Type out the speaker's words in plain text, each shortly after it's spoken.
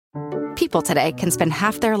People today can spend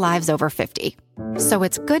half their lives over 50. So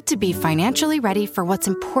it's good to be financially ready for what's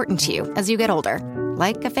important to you as you get older,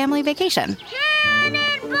 like a family vacation.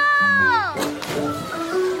 Cannonball!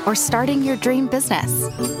 Or starting your dream business.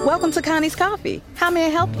 Welcome to Connie's Coffee. How may I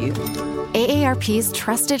help you? AARP's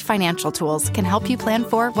trusted financial tools can help you plan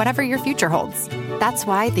for whatever your future holds. That's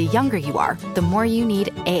why the younger you are, the more you need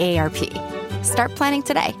AARP. Start planning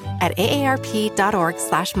today at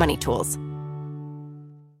aarp.org/moneytools.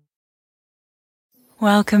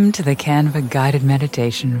 Welcome to the Canva guided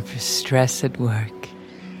meditation for stress at work.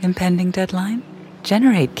 Impending deadline?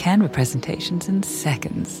 Generate Canva presentations in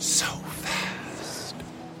seconds. So fast.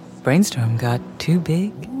 Brainstorm got too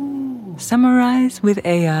big? Ooh. Summarize with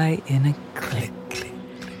AI in a click.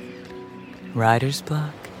 Writer's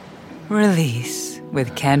block? Release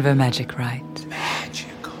with Canva Magic Write.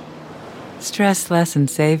 Magical. Stress less and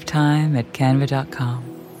save time at canva.com.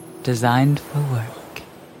 Designed for work.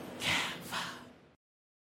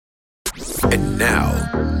 And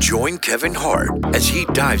now, join Kevin Hart as he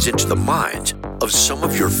dives into the minds of some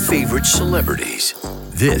of your favorite celebrities.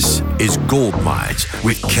 This is Gold Mines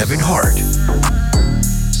with Kevin Hart.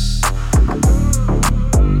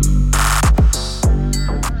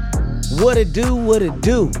 What it do, what it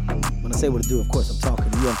do. When I say what it do, of course, I'm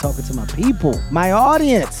talking to you. I'm talking to my people, my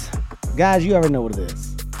audience. Guys, you already know what it is.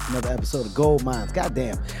 Another episode of Gold Mines.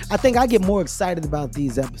 Goddamn. I think I get more excited about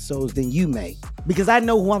these episodes than you may, because I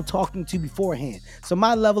know who I'm talking to beforehand. So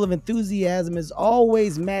my level of enthusiasm is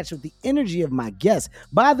always matched with the energy of my guests.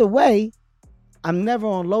 By the way, I'm never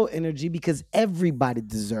on low energy because everybody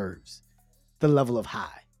deserves the level of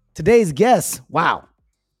high. Today's guest, wow,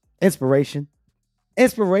 inspiration.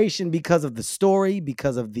 Inspiration because of the story,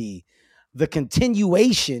 because of the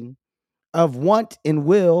continuation of want and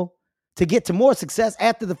will to get to more success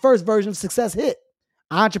after the first version of success hit.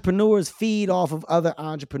 Entrepreneurs feed off of other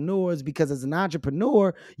entrepreneurs because as an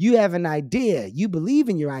entrepreneur, you have an idea. You believe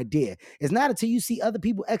in your idea. It's not until you see other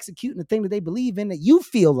people executing the thing that they believe in that you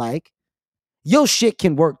feel like your shit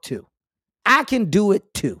can work too. I can do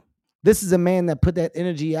it too. This is a man that put that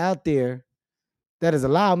energy out there that has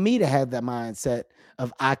allowed me to have that mindset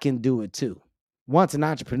of I can do it too. Once an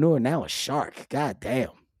entrepreneur, now a shark. God damn.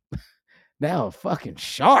 Now a fucking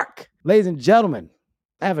shark. Ladies and gentlemen,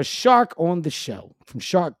 I have a shark on the show from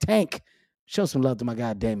Shark Tank. Show some love to my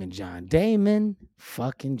guy, Daymond John. Daymond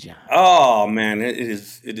fucking John. Oh, man, it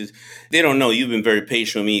is. They don't know. You've been very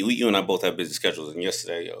patient with me. You and I both have busy schedules. And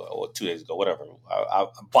yesterday or 2 days ago, whatever, I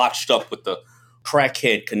botched up with the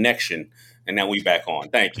crackhead connection. And now we back on.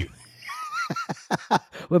 Thank you.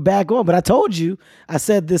 We're back on, but I told you, I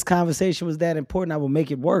said this conversation was that important. I will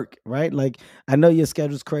make it work, right? Like, I know your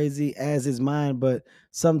schedule's crazy, as is mine, but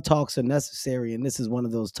some talks are necessary, and this is one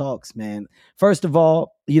of those talks, man. First of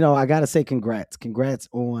all, I got to say congrats. Congrats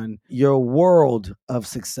on your world of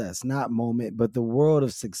success, not moment, but the world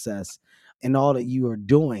of success and all that you are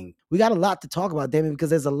doing. We got a lot to talk about, Daymond, because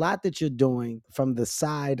there's a lot that you're doing from the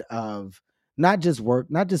side of not just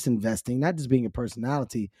work, not just investing, not just being a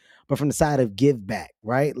personality, but from the side of give back,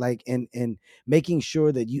 right? Like, and making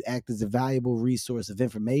sure that you act as a valuable resource of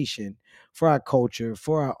information for our culture,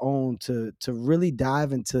 for our own, to really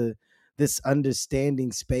dive into this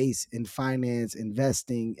understanding space in finance,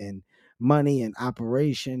 investing, and money and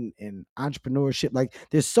operation and entrepreneurship. Like,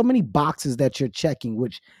 there's so many boxes that you're checking,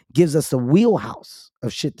 which gives us a wheelhouse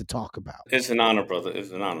of shit to talk about. It's an honor, brother.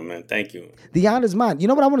 It's an honor, man. Thank you. The honor's mine. You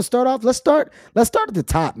know what I want to start off? Let's start at the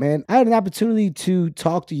top, man. I had an opportunity to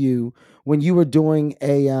talk to you when you were doing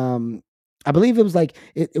a I believe it was like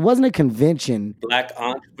it wasn't a convention. Black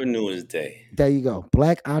Entrepreneurs Day. There you go.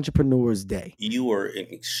 Black Entrepreneurs Day. You are an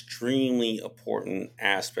extremely important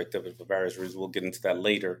aspect of it for various reasons. We'll get into that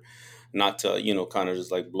later. Not to, kind of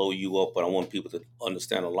just like blow you up, but I want people to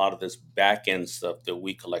understand a lot of this back end stuff that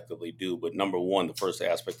we collectively do. But number one, the first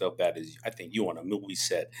aspect of that is I think you're on a movie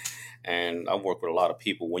set, and I work with a lot of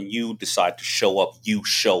people. When you decide to show up, you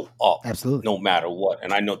show up. Absolutely. No matter what.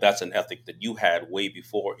 And I know that's an ethic that you had way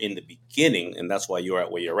before in the beginning, and that's why you're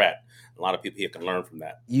at where you're at. A lot of people here can learn from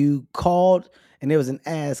that. You called, and there was an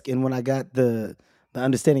ask, and when I got the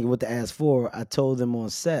understanding of what to ask for, I told them on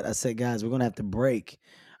set, I said, guys, we're going to have to break.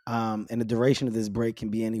 And the duration of this break can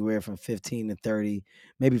be anywhere from 15 to 30,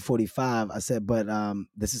 maybe 45. I said, but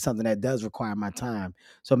this is something that does require my time.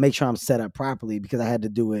 So make sure I'm set up properly because I had to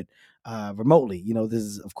do it remotely. This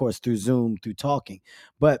is, of course, through Zoom, through talking.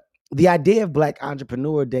 But the idea of Black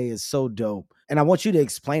Entrepreneur Day is so dope. And I want you to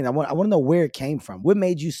explain. I want to know where it came from. What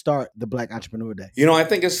made you start the Black Entrepreneur Day? I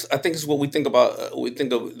think it's what we think about. We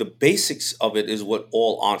think of the basics of it is what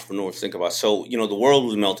all entrepreneurs think about. So the world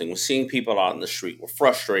was melting. We're seeing people out in the street. We're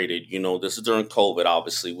frustrated. This is during COVID.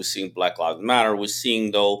 Obviously, we're seeing Black Lives Matter. We're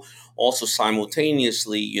seeing though also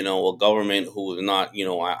simultaneously, a government who is not,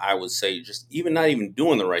 I would say just even not even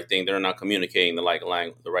doing the right thing. They're not communicating the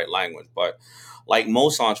right language, but like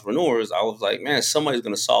most entrepreneurs, I was like, man, somebody's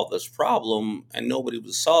going to solve this problem, and nobody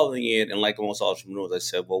was solving it. And like most entrepreneurs, I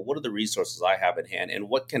said, well, what are the resources I have at hand, and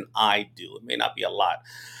what can I do? It may not be a lot.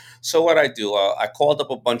 So what I do, I called up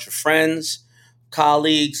a bunch of friends,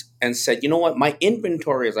 colleagues, and said, you know what? My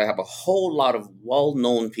inventory is I have a whole lot of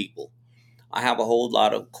well-known people. I have a whole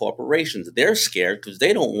lot of corporations. They're scared because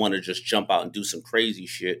they don't want to just jump out and do some crazy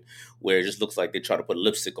shit where it just looks like they try to put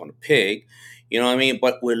lipstick on a pig. You know what I mean?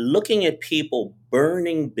 But we're looking at people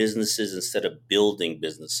burning businesses instead of building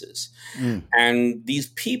businesses. Mm. And these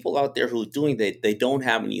people out there who are doing that, they don't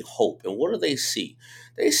have any hope. And what do they see?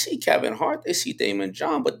 They see Kevin Hart, they see Daymond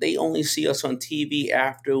John, but they only see us on TV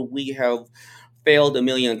after we have failed a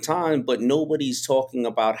million times, but nobody's talking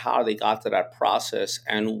about how they got to that process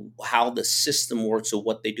and how the system works or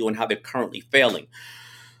what they do and how they're currently failing.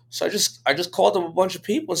 So I just called up a bunch of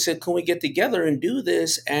people and said, "Can we get together and do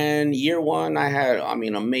this?" And year one,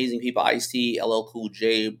 amazing people: Ice-T, LL Cool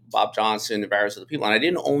J, Bob Johnson, and various other people. And I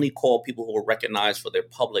didn't only call people who were recognized for their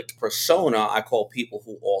public persona. I called people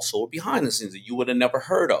who also were behind the scenes that you would have never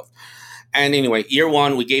heard of. And anyway, year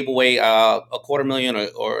one, we gave away a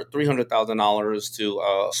 $250,000 or $300,000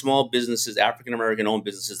 to small businesses, African American owned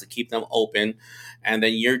businesses, to keep them open. And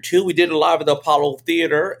then year two, we did it live at the Apollo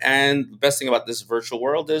Theater. And the best thing about this virtual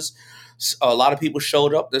world is a lot of people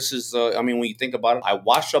showed up. This is, when you think about it, I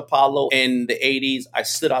watched Apollo in the 80s. I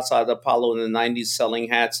stood outside the Apollo in the 90s selling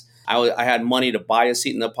hats. I had money to buy a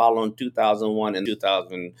seat in the Apollo in 2001 and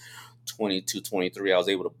 2022, 23. I was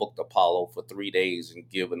able to book the Apollo for 3 days and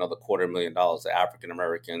give another $250,000 to African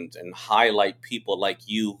Americans and highlight people like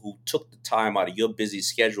you who took the time out of your busy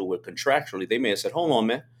schedule where contractually they may have said, hold on,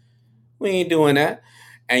 man, we ain't doing that.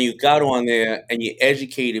 And you got on there and you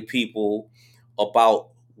educated people about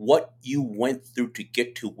what you went through to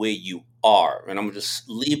get to where you are. And I'm going to just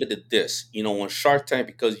leave it at this. On Shark Tank,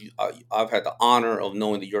 because I've had the honor of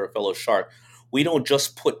knowing that you're a fellow shark, we don't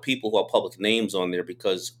just put people who are public names on there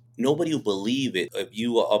because nobody will believe it if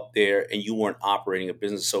you were up there and you weren't operating a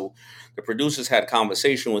business. So the producers had a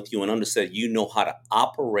conversation with you and understood you know how to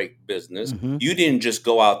operate business. Mm-hmm. You didn't just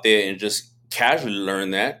go out there and just casually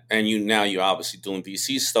learn that. And you're obviously doing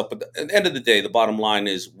VC stuff. But at the end of the day, the bottom line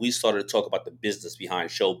is we started to talk about the business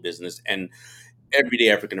behind show business. And everyday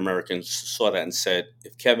African Americans saw that and said,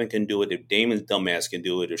 if Kevin can do it, if Damon's dumbass can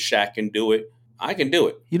do it, if Shaq can do it, I can do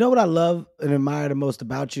it. You know what I love and admire the most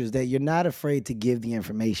about you is that you're not afraid to give the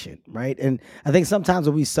information, right? And I think sometimes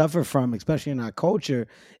what we suffer from, especially in our culture,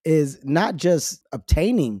 is not just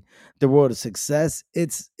obtaining the world of success.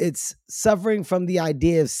 It's suffering from the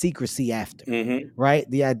idea of secrecy after, right?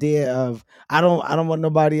 The idea of I don't want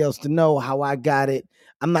nobody else to know how I got it.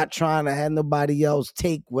 I'm not trying to have nobody else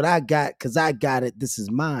take what I got because I got it. This is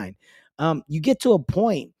mine. You get to a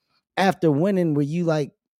point after winning where you like,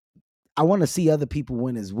 I want to see other people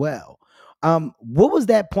win as well. What was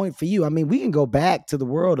that point for you? I mean, we can go back to the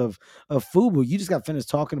world of FUBU. You just got finished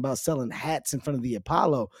talking about selling hats in front of the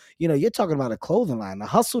Apollo. You're talking about a clothing line. The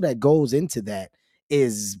hustle that goes into that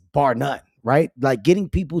is bar none, right? Like getting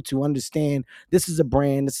people to understand this is a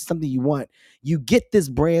brand, this is something you want. You get this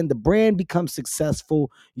brand, the brand becomes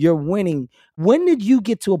successful, you're winning. When did you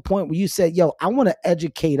get to a point where you said, yo, I want to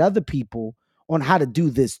educate other people on how to do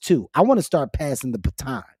this too? I want to start passing the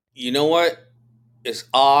baton. You know what? It's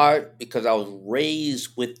odd because I was raised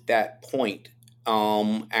with that point.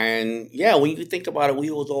 And yeah, when you think about it,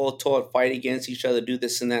 we was all taught fight against each other, do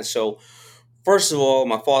this and that. So first of all,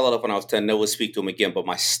 my father left when I was 10, never speak to him again. But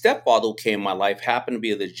my stepfather who came in my life happened to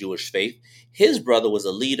be of the Jewish faith. His brother was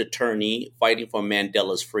a lead attorney fighting for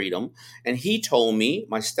Mandela's freedom. And he told me,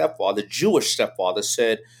 my stepfather, Jewish stepfather,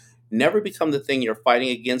 said, never become the thing you're fighting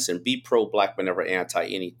against and be pro-black but never anti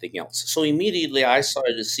anything else. So immediately I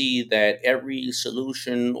started to see that every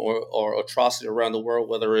solution or atrocity around the world,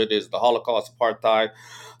 whether it is the Holocaust, apartheid,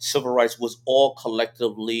 civil rights, was all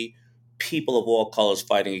collectively people of all colors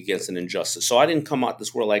fighting against an injustice. So I didn't come out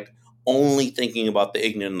this world like only thinking about the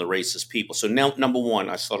ignorant and the racist people. So now, number one,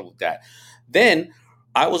 I started with that. Then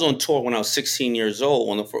I was on tour when I was 16 years old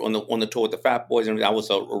on the tour with the Fat Boys, and I was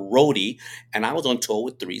a roadie, and I was on tour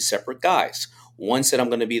with 3 separate guys. One said I'm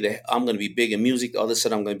going to be big in music. The other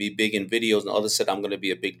said I'm going to be big in videos. And the other said I'm going to be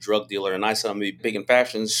a big drug dealer. And I said I'm going to be big in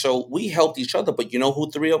fashion. So we helped each other. But you know who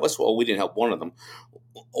three of us were? Well, we didn't help one of them.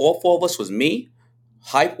 All four of us was me,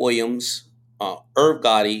 Hype Williams, Irv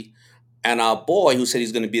Gotti, and our boy who said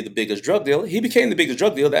he's going to be the biggest drug dealer. He became the biggest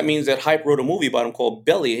drug dealer. That means that Hype wrote a movie about him called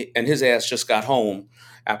Belly, and his ass just got home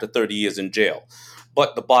after 30 years in jail.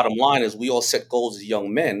 But the bottom line is we all set goals as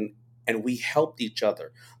young men, and we helped each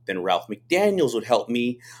other. Then Ralph McDaniels would help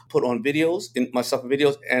me put on videos, in my stuff in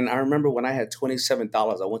videos. And I remember when I had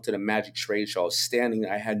 $27, I went to the Magic Trade Show. I was standing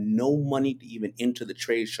there. I had no money to even enter the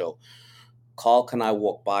trade show. Carl can I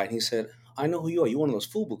walk by, and he said, I know who you are. You're one of those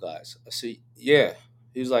FUBU guys. I said, yeah.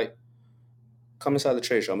 He was like, come inside the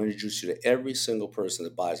trade show. I'm going to introduce you to every single person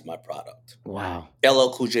that buys my product. Wow. LL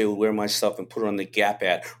Cool J would wear my stuff and put it on the Gap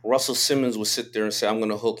ad. Russell Simmons would sit there and say, I'm going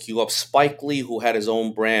to hook you up. Spike Lee, who had his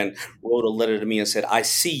own brand, wrote a letter to me and said, I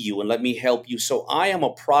see you and let me help you. So I am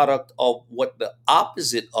a product of what the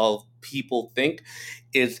opposite of people think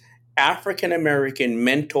is African-American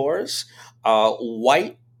mentors,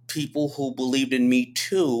 white people who believed in me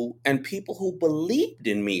too, and people who believed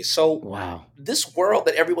in me. So wow, this world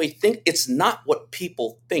that everybody think, it's not what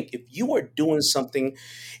people think. If you are doing something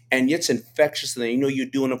and it's infectious and you know you're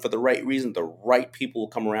doing it for the right reason, the right people will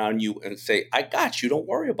come around you and say, I got you, don't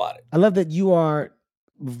worry about it. I love that you are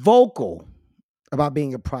vocal about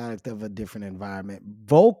being a product of a different environment,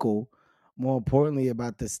 vocal, more importantly,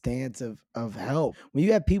 about the stance of help. When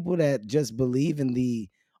you have people that just believe in the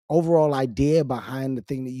overall idea behind the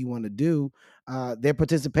thing that you want to do, their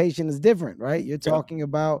participation is different, right? You're talking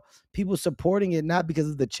about people supporting it not because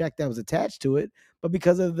of the check that was attached to it, but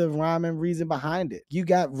because of the rhyme and reason behind it. You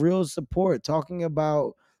got real support talking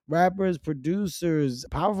about rappers, producers,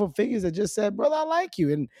 powerful figures that just said, brother, I like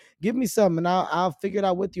you and give me some and I'll figure it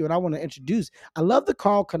out with you. And I want to introduce. I love the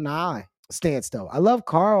Carl Kanai stance though. I love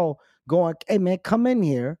Carl going, hey man, come in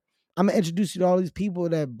here. I'm gonna introduce you to all these people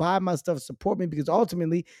that buy my stuff, support me, because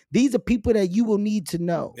ultimately these are people that you will need to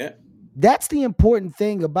know. Yeah. That's the important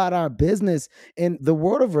thing about our business and the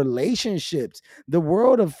world of relationships, the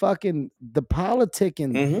world of fucking the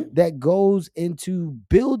politicking that goes into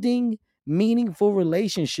building meaningful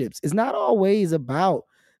relationships. It's not always about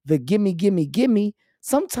the gimme, gimme, gimme.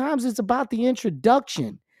 Sometimes it's about the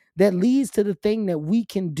introduction that leads to the thing that we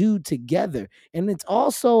can do together. And it's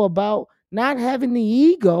also about not having the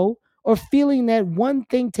ego or feeling that one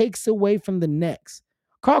thing takes away from the next.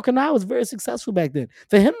 Carl Kanai was very successful back then.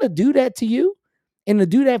 For him to do that to you and to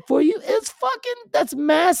do that for you, that's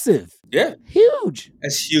massive. Yeah. Huge.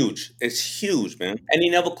 It's huge. It's huge, man. And he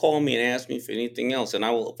never called me and asked me for anything else. And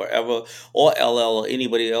I will forever, or LL or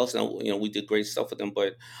anybody else, and we did great stuff with them.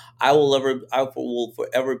 But I will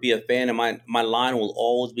forever be a fan, and my line will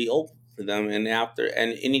always be open for them. And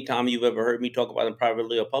anytime you've ever heard me talk about them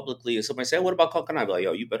privately or publicly, and somebody say, what about Coconut? I'll be like,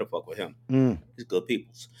 yo, you better fuck with him. He's good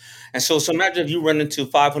peoples. And so imagine if you run into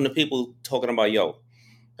 500 people talking about, yo,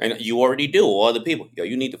 and you already do, or other people, yo,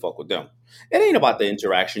 you need to fuck with them. It ain't about the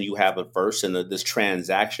interaction you have at first and this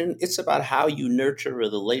transaction. It's about how you nurture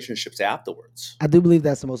the relationships afterwards. I do believe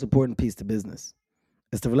that's the most important piece to business.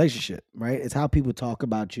 It's the relationship, right? It's how people talk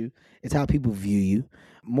about you. It's how people view you.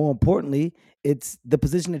 More importantly, it's the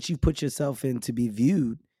position that you put yourself in to be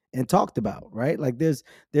viewed and talked about, right? Like there's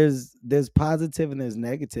positive and there's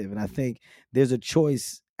negative. And I think there's a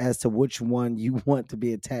choice as to which one you want to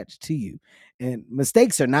be attached to you. And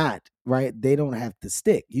mistakes are not, right? They don't have to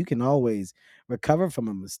stick. You can always recover from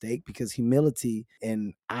a mistake because humility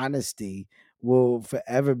and honesty will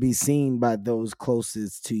forever be seen by those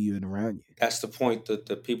closest to you and around you. That's the point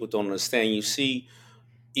that people don't understand. You see,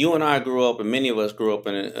 you and I grew up, and many of us grew up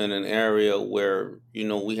in an area where,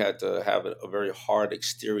 we had to have a very hard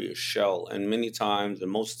exterior shell. And many times, and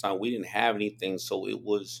most of the time, we didn't have anything. So it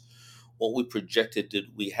was what we projected that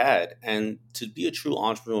we had. And to be a true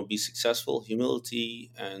entrepreneur and be successful,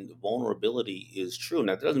 humility and vulnerability is true.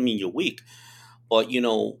 Now, that doesn't mean you're weak. But,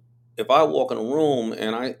 if I walk in a room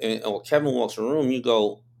or Kevin walks in a room, you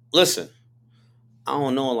go, listen, I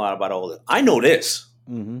don't know a lot about all this. I know this.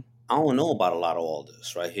 Mm-hmm. I don't know about a lot of all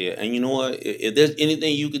this right here. And you know what? If there's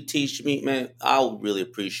anything you could teach me, man, I'll really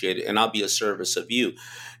appreciate it. And I'll be a service of you.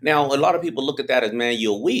 Now, a lot of people look at that as, man,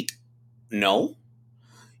 you're weak. No.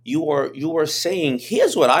 You are saying,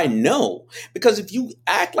 here's what I know. Because if you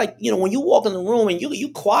act like, when you walk in the room and you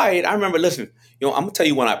quiet, I remember, listen, I'm going to tell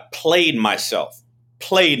you when I played myself.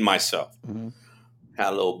 Mm-hmm. Had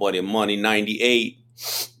a little buddy of money, 98.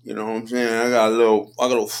 You know what I'm saying? I got a little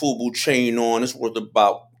FUBU chain on. It's worth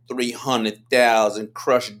about 300,000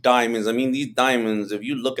 crushed diamonds. I mean, these diamonds, if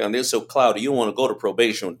you look at them, they're so cloudy, you don't want to go to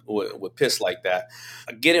probation with piss like that.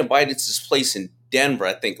 I get invited to this place in Denver,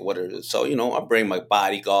 I think what it is. So, I bring my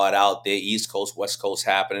bodyguard out there, East Coast, West Coast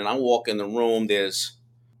happening. I walk in the room, there's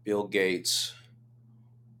Bill Gates,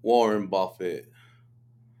 Warren Buffett,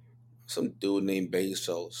 some dude named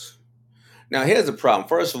Bezos. Now here's the problem.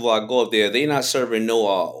 First of all, I go up there. They not serving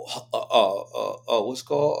no what's it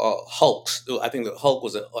called Hulks. I think the Hulk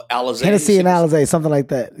was Alizé. Hennessy and Alizé, something like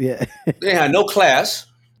that. Yeah. They had no class.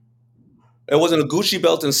 There wasn't a Gucci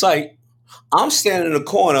belt in sight. I'm standing in the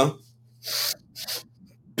corner,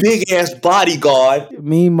 big ass bodyguard,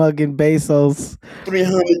 Me mugging Bezos.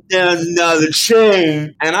 $300,000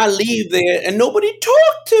 chain, and I leave there, and nobody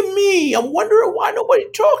talked to me. I'm wondering why nobody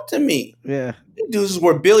talked to me. Yeah. Dudes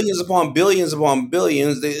were billions upon billions upon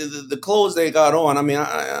billions. The clothes they got on, I mean,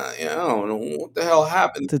 I don't know what the hell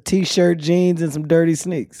happened. It's a t-shirt, jeans, and some dirty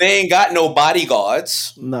sneaks. They ain't got no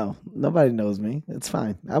bodyguards. No, nobody knows me. It's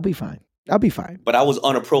fine. I'll be fine. I'll be fine. But I was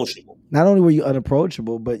unapproachable. Not only were you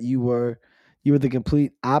unapproachable, but you were the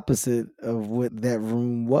complete opposite of what that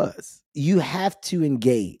room was. You have to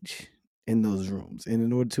engage in those rooms. And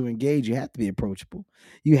in order to engage, you have to be approachable.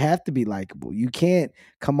 You have to be likable. You can't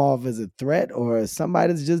come off as a threat or as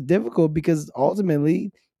somebody that's just difficult, because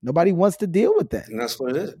ultimately nobody wants to deal with that. And that's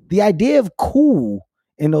what it is. The idea of cool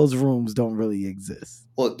in those rooms don't really exist.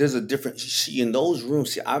 Well, there's a difference. See, in those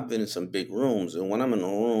rooms, I've been in some big rooms, and when I'm in a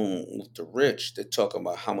room with the rich, they're talking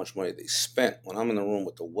about how much money they spent. When I'm in the room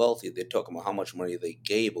with the wealthy, they're talking about how much money they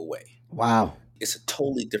gave away. Wow. It's a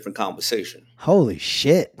totally different conversation. Holy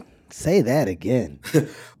shit. Say that again.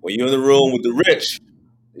 When you're in the room with the rich,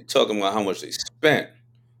 they're talking about how much they spent.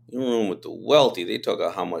 You're in the room with the wealthy, they talk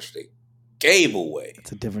about how much they gave away.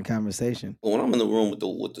 It's a different conversation. But when I'm in the room with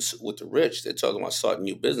the rich, they're talking about starting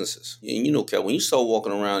new businesses. And Kev, when you start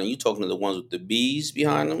walking around and you're talking to the ones with the bees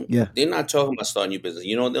behind them, they're not talking about starting new business.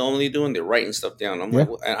 You know what they're only doing? They're writing stuff down. I'm like,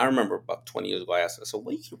 and I remember about 20 years ago, I asked, I said,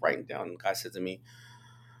 what do you keep writing down? And the guy said to me,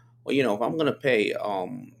 well, if I'm going to pay,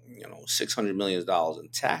 $600 million in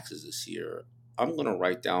taxes this year, I'm going to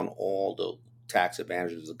write down all the tax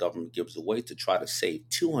advantages the government gives away to try to save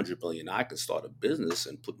 $200 million. I can start a business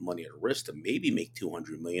and put money at risk to maybe make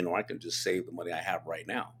 $200 million, or I can just save the money I have right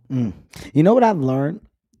now. You know what I've learned,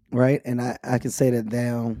 right? And I can say that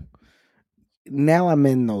down. Now I'm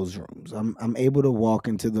in those rooms. I'm able to walk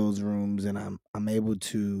into those rooms, and I'm able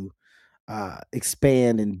to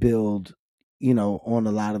expand and build, on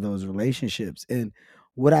a lot of those relationships. And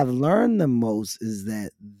what I've learned the most is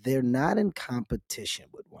that they're not in competition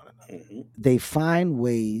with one another. Mm-hmm. They find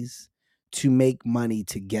ways to make money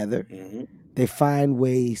together. Mm-hmm. They find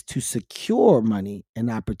ways to secure money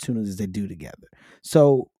and opportunities they do together.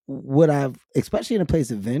 So especially in a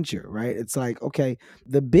place of venture, right? It's like, okay,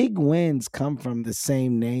 the big wins come from the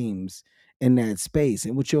same names in that space.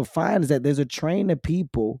 And what you'll find is that there's a train of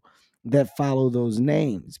people that follow those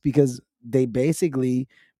names, because they basically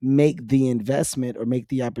make the investment or make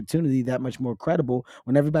the opportunity that much more credible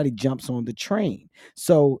when everybody jumps on the train.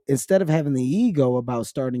 So instead of having the ego about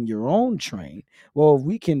starting your own train, well,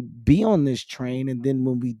 we can be on this train, and then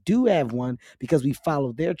when we do have one, because we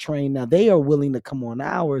follow their train, now they are willing to come on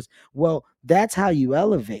ours. Well, that's how you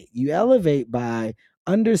elevate. You elevate by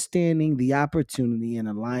understanding the opportunity and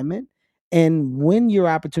alignment. And when your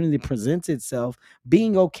opportunity presents itself,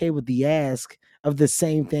 being okay with the ask of the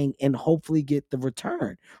same thing and hopefully get the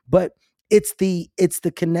return. But it's the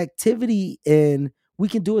connectivity, and we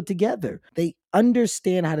can do it together. They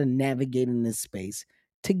understand how to navigate in this space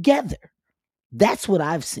together. That's what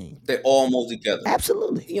I've seen. They all move together.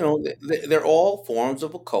 Absolutely. They're all forms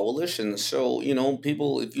of a coalition. So,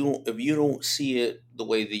 people, if you don't see it the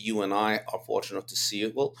way that you and I are fortunate to see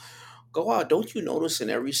it, well, go out. Don't you notice in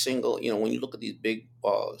every single, when you look at these big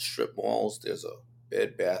strip malls, there's a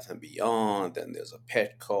Bed Bath and Beyond, then there's a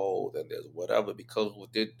Petco, then there's whatever, because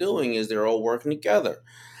what they're doing is they're all working together.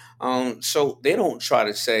 So they don't try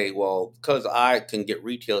to say, well, because I can get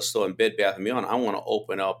retail store in Bed Bath and Beyond, I want to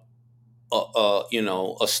open up a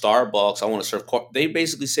Starbucks. I want to serve. They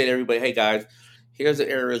basically say to everybody, hey guys, here's the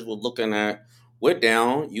areas we're looking at. We're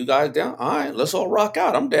down. You guys down? All right, let's all rock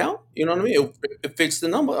out. I'm down. You know what I mean? It fits the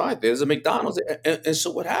number. All right, there's a McDonald's. And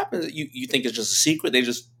so what happens, you think it's just a secret. They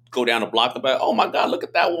just go down a block and be like, oh my God, look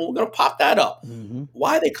at that one. We're going to pop that up. Mm-hmm.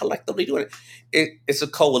 Why are they collectively doing it? It's a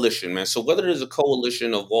coalition, man. So whether there's a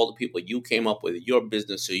coalition of all the people you came up with, your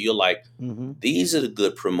business, or you're like, these are the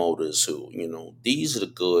good promoters who, these are the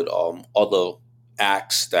good other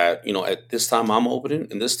acts that, at this time I'm opening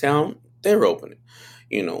in this town, they're opening.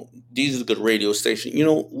 these are good radio stations.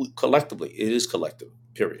 Collectively, it is collective.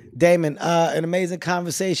 Period. Daymond, an amazing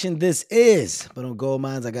conversation this is. But on Gold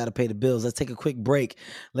Mines, I got to pay the bills. Let's take a quick break.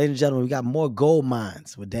 Ladies and gentlemen, we got more Gold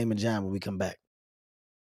Mines with Daymond John when we come back.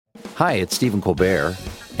 Hi, it's Stephen Colbert,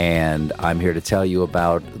 and I'm here to tell you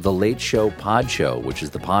about The Late Show Pod Show, which is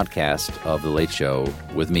the podcast of The Late Show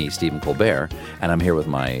with me, Stephen Colbert, and I'm here with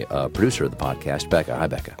my producer of the podcast, Becca. Hi,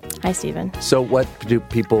 Becca. Hi, Stephen. So what do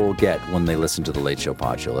people get when they listen to The Late Show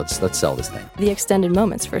Pod Show? Let's sell this thing. The extended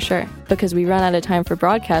moments, for sure, because we run out of time for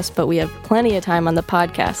broadcast, but we have plenty of time on the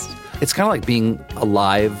podcast. It's kind of like being a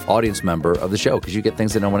live audience member of the show because you get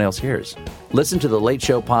things that no one else hears. Listen to The Late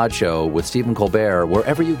Show Pod Show with Stephen Colbert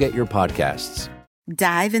wherever you get your podcasts.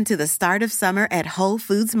 Dive into the start of summer at Whole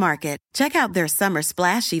Foods Market. Check out their Summer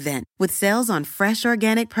Splash event with sales on fresh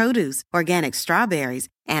organic produce, organic strawberries,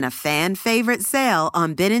 and a fan-favorite sale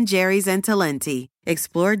on Ben & Jerry's and Talenti.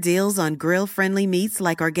 Explore deals on grill-friendly meats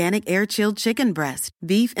like organic air-chilled chicken breast,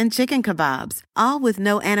 beef and chicken kebabs, all with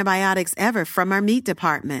no antibiotics ever from our meat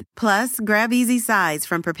department. Plus, grab easy sides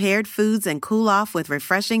from prepared foods and cool off with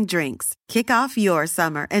refreshing drinks. Kick off your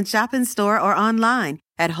summer and shop in store or online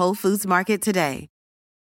at Whole Foods Market today.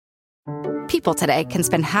 People today can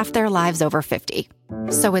spend half their lives over 50.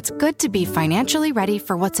 So it's good to be financially ready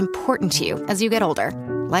for what's important to you as you get older,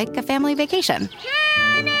 like a family vacation.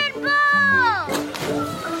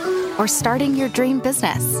 Or starting your dream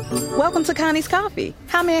business. Welcome to Connie's Coffee.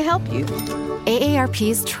 How may I help you?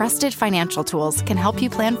 AARP's trusted financial tools can help you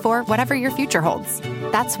plan for whatever your future holds.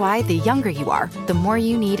 That's why the younger you are, the more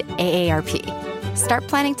you need AARP. Start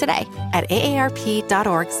planning today at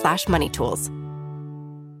aarp.org/moneytools.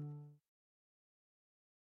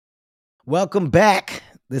 Welcome back.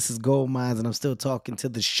 This is Gold Mines, and I'm still talking to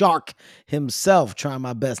the shark himself, trying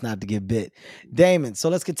my best not to get bit. Daymond, so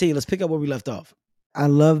let's continue. Let's pick up where we left off. I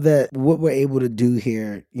love that what we're able to do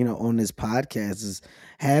here, on this podcast is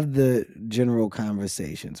have the general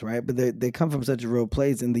conversations, right? But they come from such a real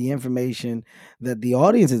place, and the information that the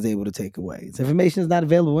audience is able to take away. This information is not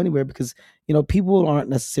available anywhere because, people aren't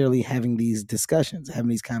necessarily having these discussions, having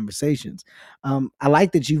these conversations. I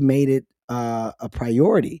like that you've made it a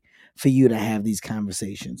priority for you to have these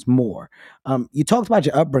conversations more. You talked about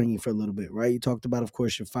your upbringing for a little bit, right? You talked about, of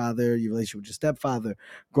course, your father, your relationship with your stepfather,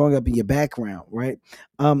 growing up in your background, right?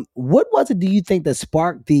 What was it, do you think, that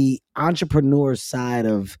sparked the entrepreneur side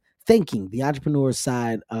of thinking, the entrepreneur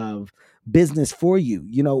side of business for you?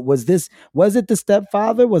 Was it the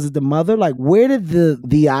stepfather? Was it the mother? Like, where did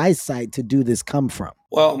the eyesight to do this come from?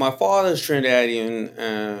 Well, my father's Trinidadian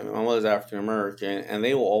and my mother's African American, and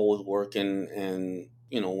they were always working. And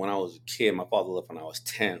when I was a kid, my father left when I was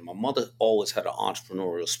 10. My mother always had an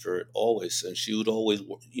entrepreneurial spirit, always. And she would always,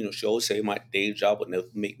 she always say my day job would never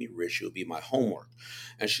make me rich. It would be my homework.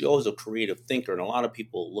 And she always a creative thinker. And a lot of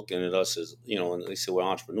people looking at us as, and they say we're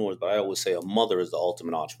entrepreneurs. But I always say a mother is the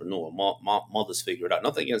ultimate entrepreneur. Mothers figure it out.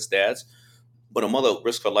 Nothing against dads. But a mother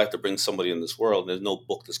risks her life to bring somebody in this world. And there's no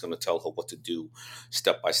book that's going to tell her what to do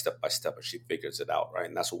step by step by step. And she figures it out, right?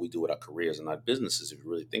 And that's what we do with our careers and our businesses, if you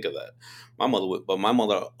really think of that. My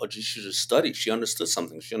mother, she just studied. She understood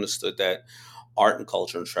something. She understood that art and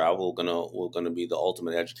culture and travel were gonna be the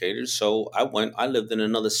ultimate educators. So I lived in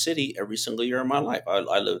another city every single year of my life.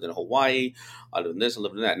 I lived in Hawaii. I lived in this, I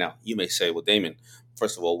lived in that. Now, you may say, well, Daymond,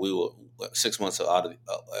 first of all, we were 6 months out of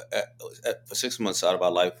for 6 months out of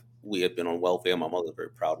our life, we had been on welfare. My mother's a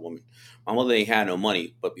very proud woman. My mother ain't had no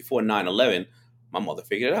money, but before 9/11, my mother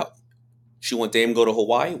figured it out. She wants Daymond go to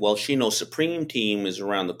Hawaii. Well, she knows Supreme Team is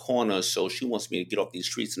around the corner, so she wants me to get off these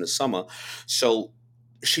streets in the summer. So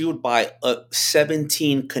she would buy a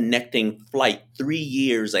 17 connecting flight 3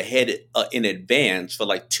 years ahead in advance for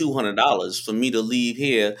like $200 for me to leave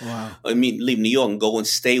here. Wow. Leave New York and go and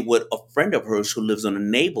stay with a friend of hers who lives on a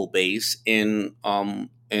naval base in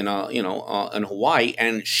Hawaii,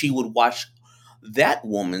 and she would watch that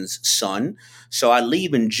woman's son. So I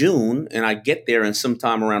leave in June and I get there in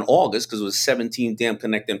sometime around August because it was 17 damn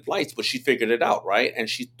connecting flights, but she figured it out, right? And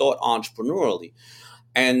she thought entrepreneurially.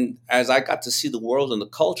 And as I got to see the world and the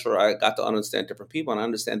culture, I got to understand different people, and I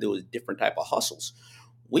understand there was different type of hustles.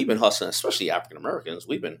 We've been hustling, especially African Americans.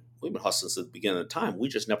 We've been hustling since the beginning of time. We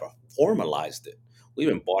just never formalized it. We've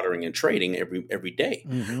been bartering and trading every day.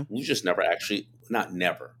 Mm-hmm. We just never actually, not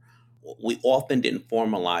never. We often didn't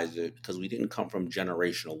formalize it because we didn't come from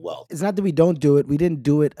generational wealth. It's not that we don't do it. We didn't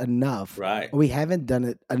do it enough. Right. We haven't done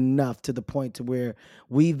it enough to the point to where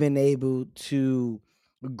we've been able to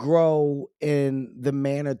grow in the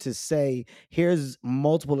manner to say, here's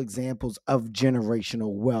multiple examples of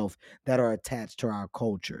generational wealth that are attached to our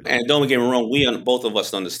cultures. And don't get me wrong, both of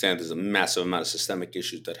us understand there's a massive amount of systemic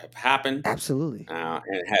issues that have happened Absolutely. and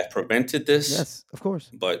have prevented this. Yes, of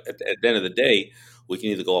course. But at the end of the day, we can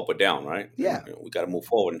either go up or down, right? Yeah. And we got to move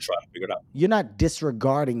forward and try to figure it out. You're not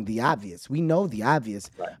disregarding the obvious. We know the obvious.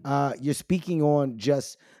 Right. You're speaking on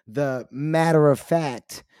just the matter of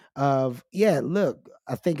fact of, yeah, look,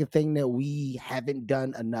 I think a thing that we haven't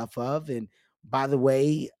done enough of, and by the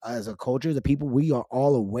way, as a culture, the people, we are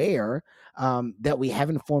all aware that we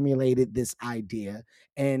haven't formulated this idea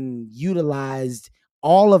and utilized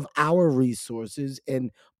all of our resources and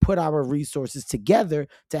put our resources together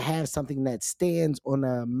to have something that stands on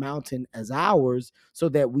a mountain as ours so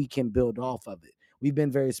that we can build off of it. We've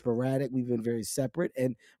been very sporadic, we've been very separate,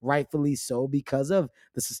 and rightfully so, because of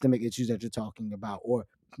the systemic issues that you're talking about, or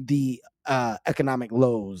the economic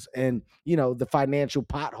lows and the financial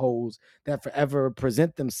potholes that forever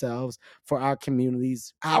present themselves for our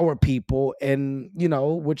communities, our people, and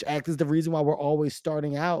which act as the reason why we're always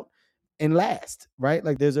starting out and last, right?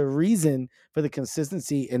 Like there's a reason for the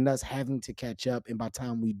consistency in us having to catch up, and by the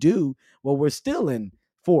time we do, well, we're still in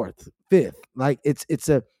fourth, fifth. Like it's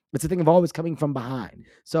a thing of always coming from behind.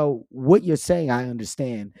 So what you're saying, I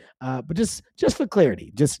understand, but just for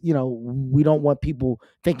clarity, just we don't want people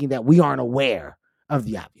thinking that we aren't aware of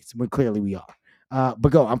the obvious. When clearly we are.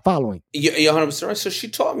 But go, I'm following. Yeah, you're 100% right. So she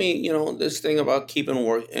taught me, this thing about keeping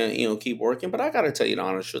work and, keep working. But I got to tell you the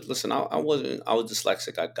honest truth. Listen, I was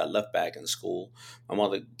dyslexic. I got left back in school. My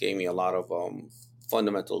mother gave me a lot of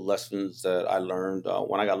fundamental lessons that I learned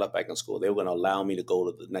when I got left back in school. They were going to allow me to go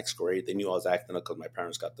to the next grade. They knew I was acting up because my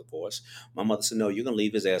parents got divorced. My mother said, "No, you're going to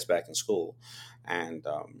leave his ass back in school." And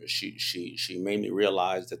she made me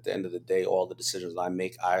realize that at the end of the day, all the decisions I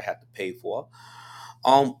make, I had to pay for.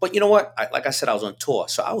 But you know what? Like I said, I was on tour,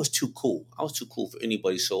 so I was too cool. I was too cool for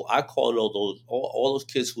anybody. So I called all those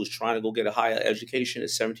kids who was trying to go get a higher education at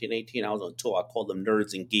 17, 18. I was on tour. I called them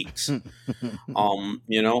nerds and geeks. And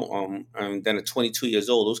then at 22 years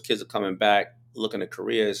old, those kids are coming back looking at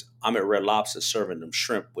careers. I'm at Red Lobster serving them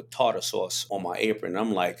shrimp with tartar sauce on my apron.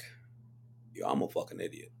 I'm like, yo, I'm a fucking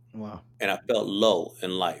idiot. Wow. And I felt low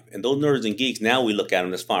in life. And those nerds and geeks, now we look at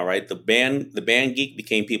them as fine, right? The band geek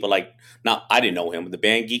became people like, now I didn't know him, but the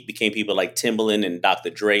band geek became people like Timbaland and Dr.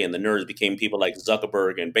 Dre, and the nerds became people like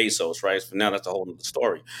Zuckerberg and Bezos, right? So now that's a whole other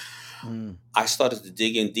story. I started to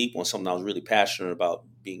dig in deep on something I was really passionate about,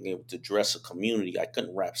 being able to dress a community. I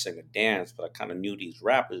couldn't rap, sing, or dance, but I kind of knew these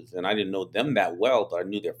rappers, and I didn't know them that well, but I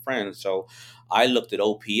knew their friends. So I looked at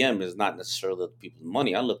OPM as not necessarily the people's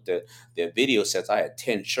money. I looked at their video sets. I had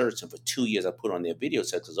 10 shirts, and for 2 years I put on their video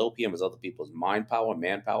sets because OPM is other people's mind power,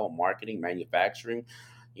 manpower, marketing, manufacturing,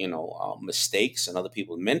 mistakes, and other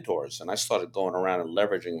people's mentors. And I started going around and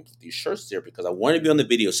leveraging these shirts there because I wanted to be on the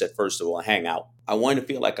video set, first of all, hang out. I wanted to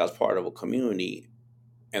feel like I was part of a community.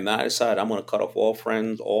 And then I decided I'm going to cut off all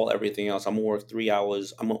friends, everything else. I'm going to work 3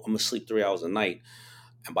 hours. I'm going to sleep 3 hours a night.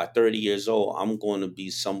 And by 30 years old, I'm going to be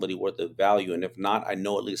somebody worth of value. And if not, I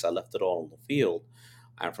know at least I left it all on the field.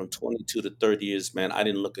 And from 22 to 30 years, man, I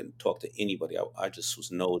didn't look and talk to anybody. I just was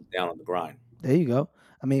nose down on the grind. There you go.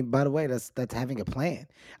 I mean, by the way, that's having a plan.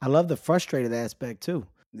 I love the frustrated aspect too.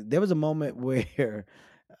 There was a moment where,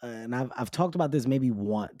 and I've talked about this maybe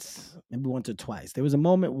once or twice. There was a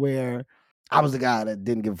moment where I was the guy that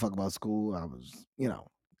didn't give a fuck about school. I was,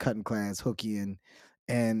 cutting class, hookieing,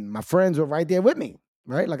 and my friends were right there with me,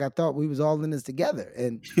 right? Like I thought we was all in this together.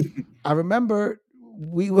 And I remember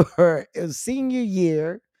it was senior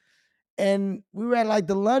year, and we were at like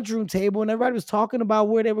the lunchroom table, and everybody was talking about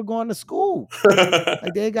where they were going to school.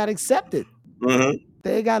 Like they got accepted. Mm-hmm.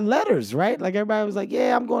 They got letters, right? Like everybody was like,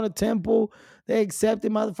 yeah, I'm going to Temple. They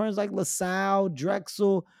accepted. My other friends like LaSalle,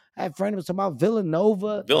 Drexel. I had a friend who was talking about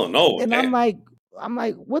Villanova. And man. I'm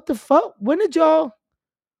like, what the fuck? When did y'all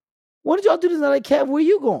do this? And they're like, Kev, where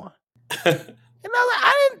you going? And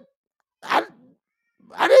I was like,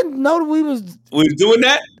 I didn't know that we was doing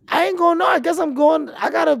that. I ain't going to know. I guess I'm going. I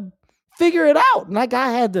gotta figure it out. And like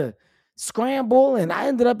I had to scramble, and I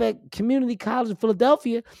ended up at community college in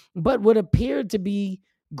Philadelphia. But what appeared to be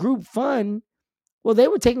group fun, well, they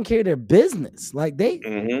were taking care of their business. Like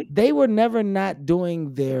they were never not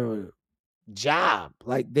doing their job.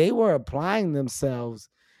 Like they were applying themselves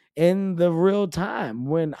in the real time,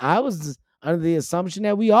 when I was under the assumption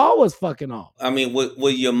that we all was fucking off. I mean,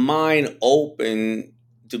 with your mind open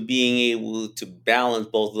to being able to balance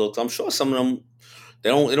both of those, I'm sure some of them They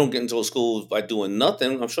don't get into schools by doing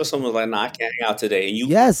nothing. I'm sure someone's like, "Nah, I can't hang out today." And you,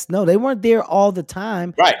 Yes, no, they weren't there all the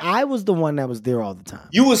time. right? I was the one that was there all the time.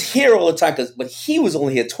 You was here all the time, but he was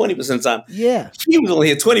only here 20% of the time. Yeah. He was only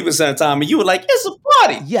here 20% of the time, and you were like, "It's a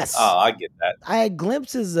party." Yes. Oh, I get that. I had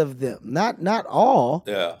glimpses of them, not all.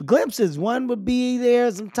 Yeah. Glimpses. One would be there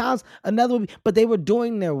sometimes, another would be, but they were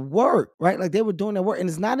doing their work, right? Like they were doing their work. And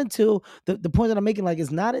it's not until the point that I'm making, like, it's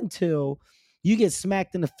not until you get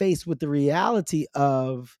smacked in the face with the reality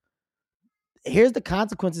of here's the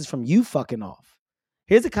consequences from you fucking off.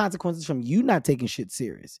 Here's the consequences from you not taking shit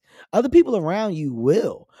serious. Other people around you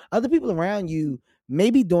will. Other people around you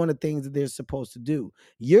may be doing the things that they're supposed to do.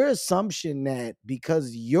 Your assumption that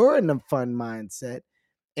because you're in a fun mindset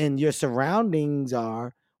and your surroundings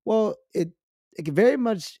are, well, it can very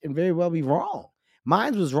much and very well be wrong.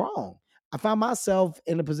 Mine was wrong. I found myself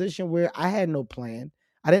in a position where I had no plan.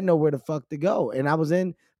 I didn't know where the fuck to go. And I was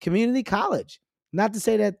in community college. Not to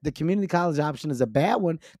say that the community college option is a bad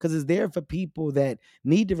one, because it's there for people that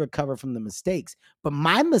need to recover from the mistakes. But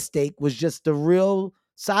my mistake was just the real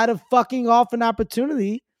side of fucking off an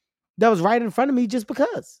opportunity that was right in front of me just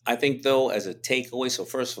because. I think, though, as a takeaway, so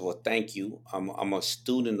first of all, thank you. I'm a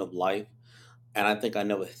student of life, and I think I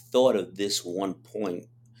never thought of this one point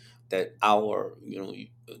that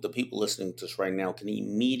the people listening to us right now can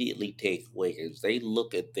immediately take away, is they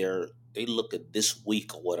look at this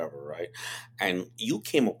week or whatever, right? And you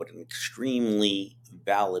came up with an extremely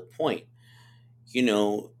valid point.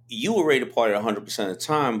 You were ready to party 100% of the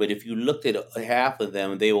time, but if you looked at half of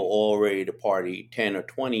them, they were all ready to party 10 or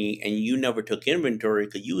 20, and you never took inventory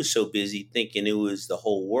because you were so busy thinking it was the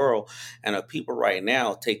whole world. And if people right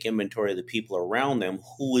now take inventory of the people around them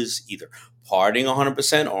who is either partying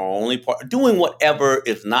 100% or only doing whatever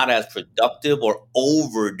is not as productive or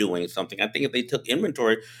overdoing something. I think if they took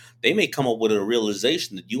inventory, they may come up with a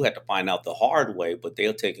realization that you had to find out the hard way, but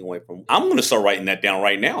they're taking away from. I'm going to start writing that down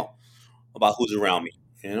right now about who's around me.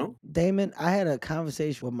 Daymond, I had a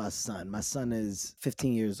conversation with my son. My son is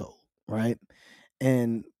 15 years old, right?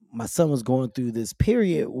 And my son was going through this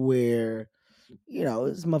period where,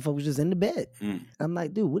 this motherfucker was just in the bed. I'm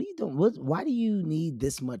like, dude, what are you doing? Why do you need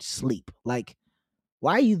this much sleep? Like,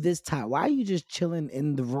 why are you this tired? Why are you just chilling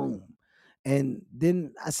in the room? And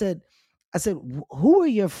then I said, who are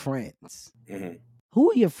your friends? Mm-hmm.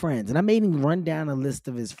 Who are your friends? And I made him run down a list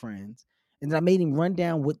of his friends. And then I made him run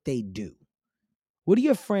down what they do. What are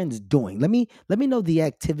your friends doing? Let me know the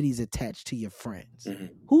activities attached to your friends. Mm-hmm.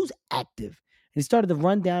 Who's active? And he started to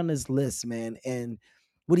run down this list, man. And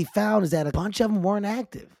what he found is that a bunch of them weren't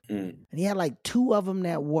active. And he had like 2 of them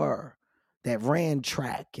that ran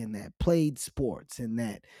track and that played sports and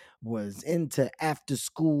that was into after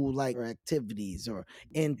school like activities or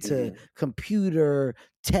into computer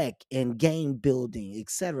tech and game building,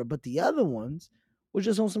 etc. But the other ones were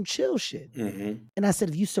just on some chill shit. Mm-hmm. And I said,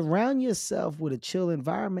 if you surround yourself with a chill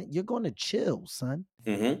environment, you're going to chill, son.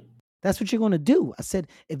 Mm-hmm. That's what you're going to do. I said,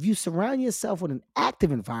 if you surround yourself with an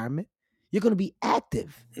active environment, you're going to be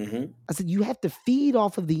active. Mm-hmm. I said, you have to feed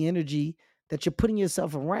off of the energy that you're putting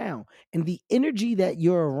yourself around. And the energy that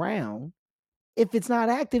you're around, if it's not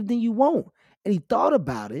active, then you won't. And he thought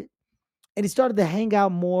about it, and he started to hang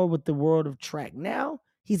out more with the world of track. Now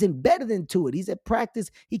he's embedded into it. He's at practice.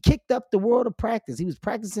 He kicked up the world of practice. He was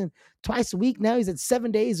practicing twice a week. Now he's at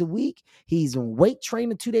 7 days a week. He's on weight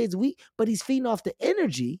training 2 days a week, but he's feeding off the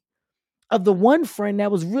energy of the one friend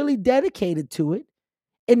that was really dedicated to it.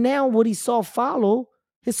 And now what he saw follow,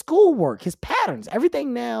 his schoolwork, his patterns,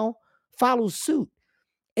 everything now follows suit.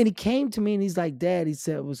 And he came to me and he's like, Dad, he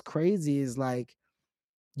said, what's crazy is like,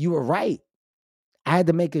 you were right. I had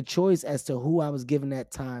to make a choice as to who I was giving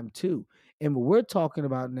that time to. And what we're talking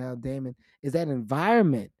about now, Daymond, is that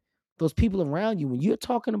environment, those people around you. When you're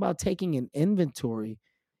talking about taking an inventory,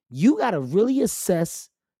 you got to really assess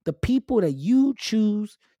the people that you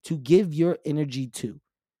choose to give your energy to.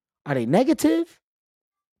 Are they negative?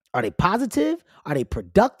 Are they positive? Are they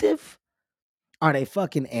productive? Are they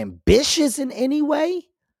fucking ambitious in any way?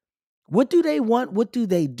 What do they want? What do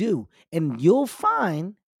they do? And you'll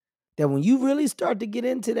find that when you really start to get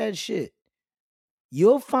into that shit,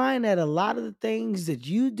 you'll find that a lot of the things that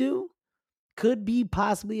you do could be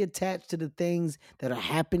possibly attached to the things that are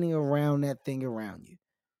happening around that thing around you.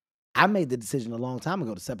 I made the decision a long time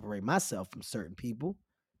ago to separate myself from certain people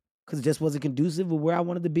because it just wasn't conducive with where I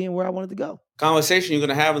wanted to be and where I wanted to go. Conversation you're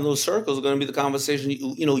going to have in those circles are going to be the conversation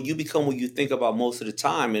you become what you think about most of the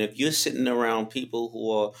time. And if you're sitting around people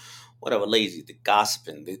who are whatever, lazy, they're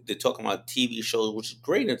gossiping, they're talking about TV shows, which is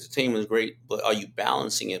great, entertainment is great, but are you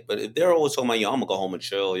balancing it? But if they're always talking about, yo, I'm gonna go home and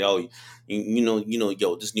chill, yo,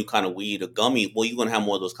 yo, this new kind of weed or gummy, well, you're gonna have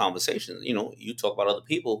more of those conversations. You talk about other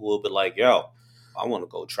people who will be like, yo, I want to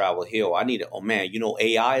go travel here. Or I need it. Oh man,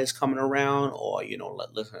 AI is coming around, or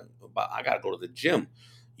listen, I got to go to the gym.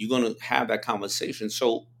 You're gonna have that conversation.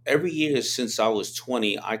 So every year since I was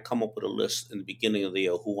 20, I come up with a list in the beginning of the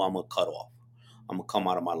year who I'm gonna cut off. I'm gonna come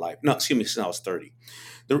out of my life. No, excuse me, since I was 30.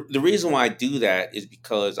 The reason why I do that is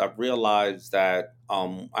because I've realized that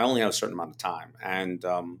I only have a certain amount of time, and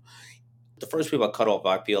the first people I cut off,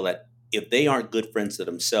 I feel that if they aren't good friends to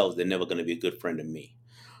themselves, they're never going to be a good friend to me.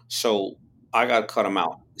 So I got to cut them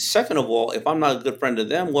out. Second of all, if I'm not a good friend to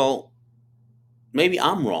them, well, maybe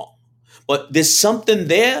I'm wrong. But there's something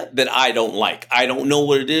there that I don't like. I don't know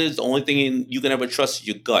what it is. The only thing you can ever trust is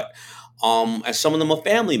your gut. And some of them are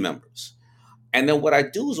family members. And then what I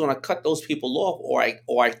do is when I cut those people off,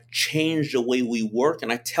 or I change the way we work,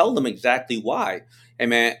 and I tell them exactly why. Hey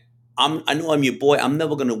man, I know I'm your boy. I'm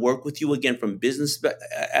never going to work with you again from business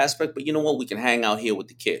aspect, but you know what? We can hang out here with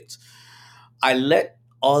the kids. I let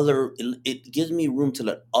it gives me room to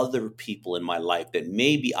let other people in my life that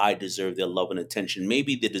maybe I deserve their love and attention.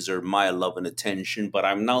 Maybe they deserve my love and attention, but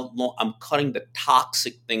I'm cutting the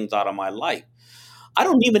toxic things out of my life. I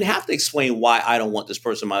don't even have to explain why I don't want this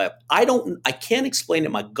person in my life. I can't explain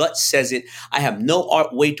it. My gut says it. I have no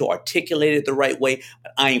way to articulate it the right way,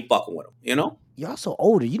 but I ain't fucking with them. You're also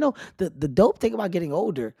older. The dope thing about getting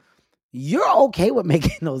older, you're okay with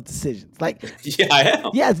making those decisions. Like, Yeah, I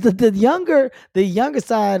am. yeah, it's the younger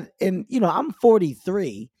side, and I'm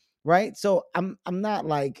 43, right? So I'm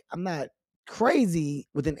not crazy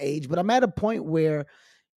with an age, but I'm at a point where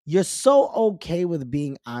you're so okay with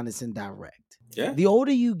being honest and direct. Yeah. The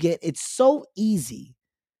older you get, it's so easy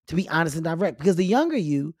to be honest and direct, because the younger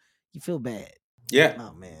you feel bad. Yeah.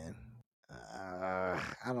 Oh man.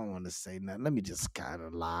 I don't want to say nothing. Let me just kind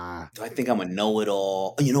of lie. Do I think I'm a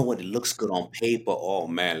know-it-all? You know what? It looks good on paper. Oh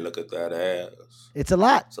man, look at that ass. It's a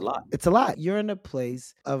lot. It's a lot. It's a lot. You're in a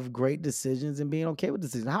place of great decisions and being okay with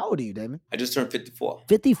decisions. How old are you, Daymond? I just turned 54.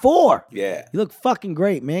 54. Yeah. You look fucking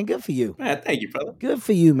great, man. Good for you. Man, thank you, brother. Good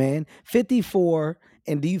for you, man. 54.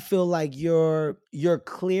 And do you feel like you're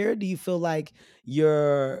clear? Do you feel like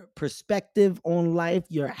your perspective on life,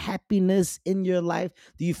 your happiness in your life,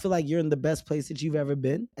 do you feel like you're in the best place that you've ever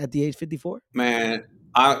been at the age 54? Man,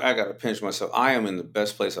 I got to pinch myself. I am in the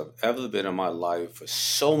best place I've ever been in my life for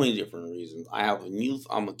so many different reasons. I'm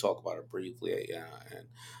going to talk about it briefly. Yeah, and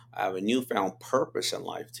I have a newfound purpose in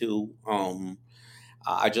life too.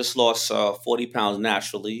 I just lost 40 pounds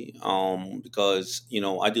naturally because,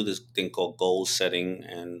 I do this thing called goal setting,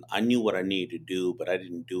 and I knew what I needed to do, but I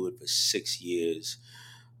didn't do it for 6 years.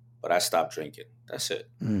 But I stopped drinking. That's it.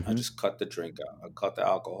 I just cut the drink out. I cut the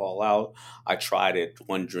alcohol out. I tried it,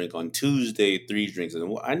 one drink on Tuesday, 3 drinks.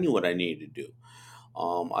 And I knew what I needed to do.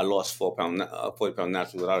 I lost 40 pounds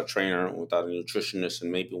naturally without a trainer, without a nutritionist,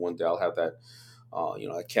 and maybe one day I'll have that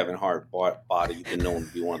like Kevin Hart body. You've been known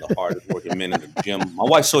to be one of the hardest working men in the gym. My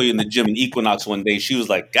wife saw you in the gym in Equinox one day. She was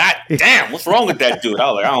like, God damn, what's wrong with that dude?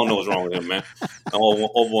 I was like, I don't know what's wrong with him, man. Over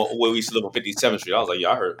where we used to live on 57th Street. I was like,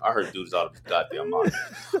 yeah, I heard dudes out of his goddamn mind.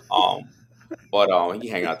 But he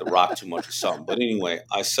hang out at the Rock too much or something. But anyway,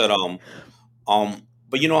 I said, but I'm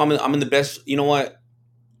in the best. You know what?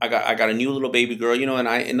 I got a new little baby girl,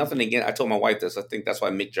 and nothing again. I told my wife this. I think that's why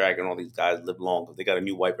Mick Jagger and all these guys live long, because they got a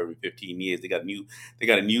new wife every 15 years. They got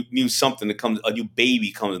a new something that comes. A new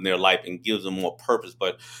baby comes in their life and gives them more purpose.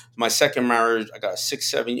 But my second marriage, I got a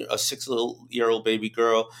 6-year-old baby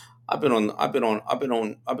girl. I've been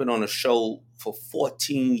on a show for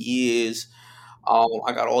 14 years.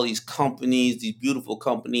 I got all these companies, these beautiful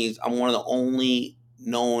companies. I'm one of the only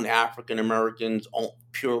known African Americans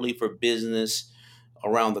purely for business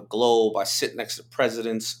around the globe. I sit next to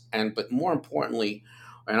presidents, but more importantly,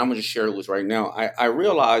 and I'm gonna just share this right now. I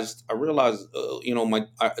realized,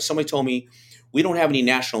 somebody told me we don't have any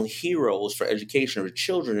national heroes for education of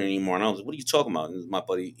children anymore, and I was like, "What are you talking about?" And this is my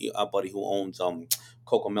buddy who owns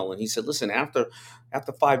Coco Melon. He said, "Listen, after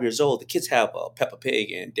 5 years old, the kids have Peppa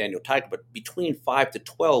Pig and Daniel Tiger, but between 5 to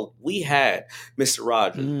 12, we had Mr.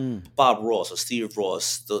 Rogers, Bob Ross, or Steve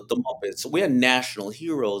Ross, the Muppets. So we had national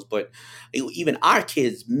heroes, but even our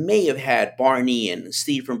kids may have had Barney and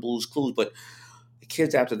Steve from Blue's Clues, but the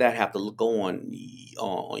kids after that have to go on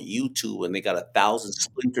on YouTube, and they got 1,000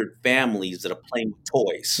 splintered families that are playing with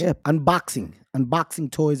toys. Yeah, unboxing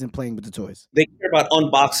toys and playing with the toys. They care about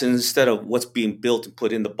unboxing instead of what's being built and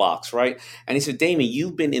put in the box, right? And he said, Damon,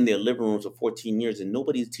 you've been in their living rooms for 14 years and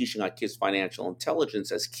nobody's teaching our kids financial intelligence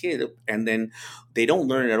as kids. And then they don't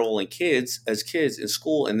learn it at all as kids in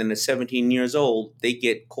school. And then at 17 years old, they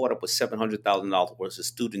get caught up with $700,000 worth of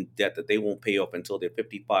student debt that they won't pay off until they're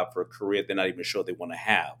 55 for a career they're not even sure they want to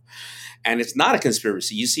have. And it's not a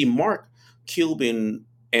conspiracy. You see, Mark Cuban,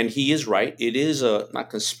 and he is right. It is a not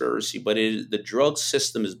conspiracy, but the drug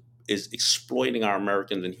system is exploiting our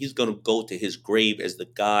Americans, and he's going to go to his grave as the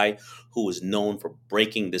guy who is known for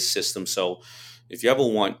breaking this system. So, if you ever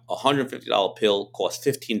want a $150 pill, costs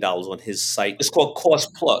 $15 on his site. It's called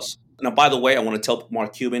Cost Plus. Now, by the way, I want to tell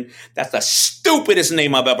Mark Cuban that's the stupidest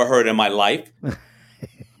name I've ever heard in my life.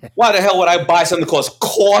 Why the hell would I buy something called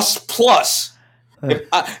Cost Plus?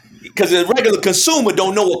 Because the regular consumer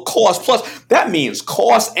don't know what cost plus. That means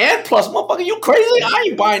cost and plus. Motherfucker, you crazy? I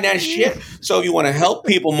ain't buying that shit. So if you want to help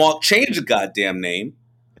people, Mark, change the goddamn name.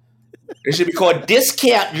 It should be called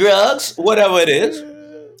discount drugs, whatever it is.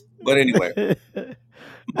 But anyway,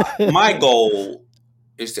 my goal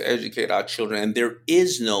is to educate our children, and there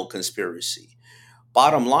is no conspiracy.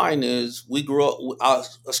 Bottom line is, we grew up, our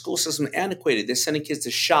school system antiquated. They're sending kids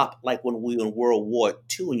to shop like when we were in World War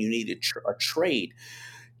II and you needed a trade.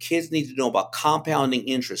 Kids need to know about compounding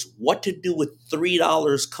interest. What to do with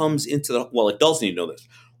 $3 comes into the, well, adults need to know this.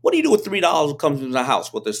 What do you do with $3 comes into the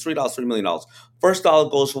house? Well, there's $3, $3 million. First dollar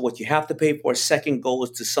goes for what you have to pay for. Second goes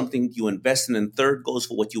to something you invest in. And third goes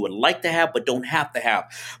for what you would like to have but don't have to have.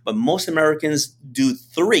 But most Americans do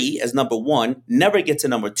 3 as number 1, never get to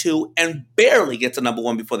number 2, and barely get to number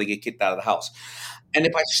 1 before they get kicked out of the house. And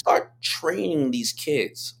if I start training these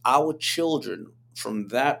kids, our children, from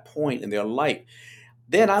that point in their life,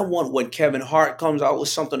 then I want when Kevin Hart comes out with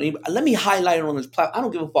something. Let me highlight it on his platform. I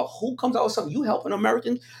don't give a fuck who comes out with something. You helping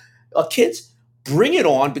American kids? Bring it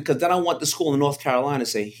on, because then I want the school in North Carolina to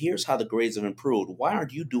say, here's how the grades have improved. Why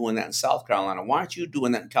aren't you doing that in South Carolina? Why aren't you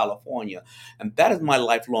doing that in California? And that is my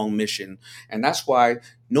lifelong mission. And that's why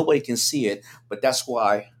nobody can see it. But that's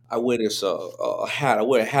why I wear this hat. I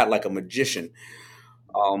wear a hat like a magician.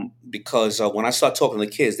 Because when I start talking to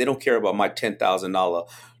kids, they don't care about my $10,000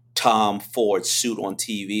 Tom Ford suit on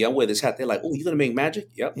TV. I wear this hat. They're like, oh, you going to make magic?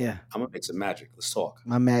 Yep. Yeah. I'm going to make some magic. Let's talk.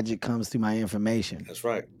 My magic comes through my information. That's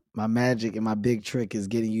right. My magic and my big trick is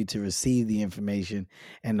getting you to receive the information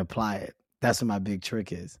and apply it. That's what my big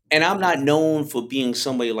trick is. And I'm not known for being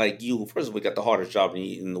somebody like you. First of all, we got the hardest job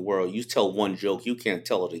in the world. You tell one joke, you can't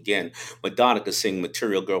tell it again. Madonna could sing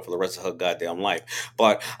Material Girl for the rest of her goddamn life.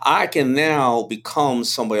 But I can now become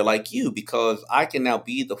somebody like you, because I can now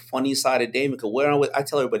be the funny side of Daymond. Because I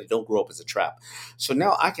tell everybody, don't grow up as a trap. So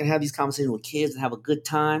now I can have these conversations with kids and have a good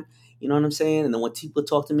time. You know what I'm saying? And then when people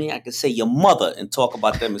talk to me, I can say your mother and talk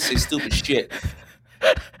about them and say stupid shit.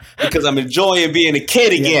 Because I'm enjoying being a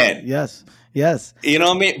kid again. Yes. Yes. You know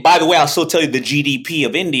what I mean? By the way, I'll still tell you the GDP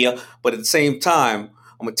of India, but at the same time,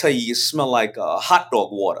 I'm going to tell you, you smell like hot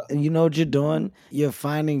dog water. And you know what you're doing? You're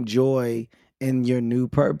finding joy in your new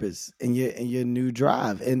purpose, in your new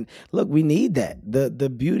drive. And look, we need that. The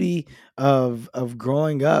beauty of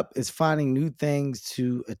growing up is finding new things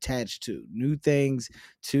to attach to, new things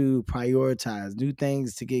to prioritize, new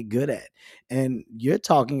things to get good at. And you're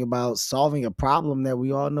talking about solving a problem that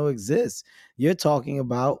we all know exists. You're talking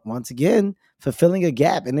about, once again, fulfilling a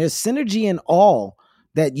gap. And there's synergy in all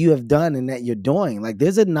that you have done and that you're doing. Like,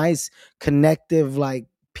 there's a nice connective, like,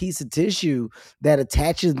 piece of tissue that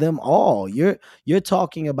attaches them all. You're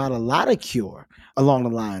talking about a lot of cure along the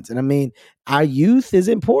lines. And I mean, our youth is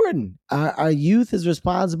important. Our youth is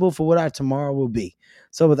responsible for what our tomorrow will be.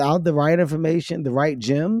 So without the right information, the right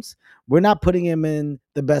gems, we're not putting him in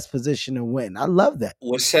the best position to win. I love that.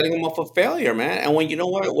 We're setting them up for failure, man. And when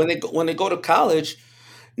they go to college,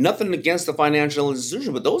 nothing against the financial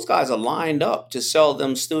institution, but those guys are lined up to sell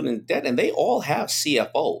them student debt, and they all have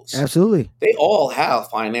CFOs. Absolutely. They all have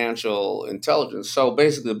financial intelligence. So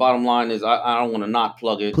basically, the bottom line is, I don't want to not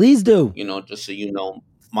plug it. Please do. You know, just so you know,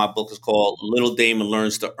 my book is called Little Daymond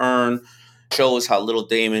Learns to Earn. It shows how Little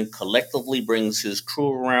Daymond collectively brings his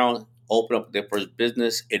crew around, open up their first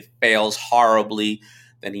business. It fails horribly.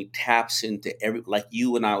 Then he taps into like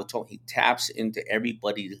you and I were talking, he taps into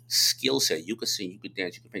everybody's skill set. You can sing, you can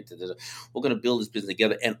dance, you can paint. We're going to build this business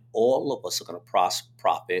together, and all of us are going to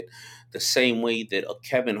profit the same way that a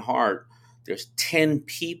Kevin Hart, there's 10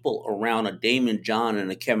 people around a Daymond John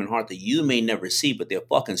and a Kevin Hart that you may never see, but they're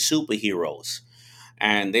fucking superheroes.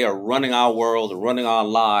 And they are running our world, running our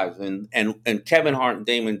lives. And Kevin Hart and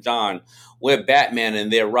Daymond John we're Batman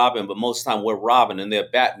and they're Robin, but most of the time we're Robin and they're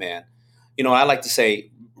Batman. I like to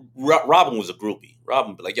say Robin was a groupie.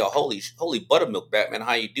 Robin be like, yo, holy buttermilk, Batman,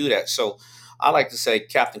 how you do that? So I like to say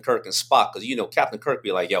Captain Kirk and Spock, because Captain Kirk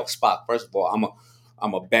be like, yo, Spock, first of all,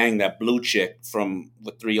 I'm a bang that blue chick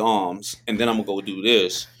with 3 arms, and then I'm gonna go do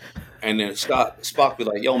this. And then Spock be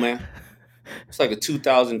like, yo, man, it's like a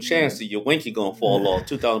 2,000 chance that your winky gonna fall off,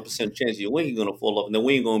 2,000% chance your winky gonna fall off, and then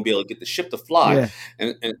we ain't gonna be able to get the ship to fly.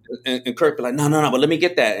 Yeah. And Kirk be like, no, but let me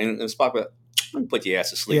get that. And Spock be like, let me put your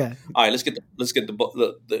ass to sleep. Yeah. All right, let's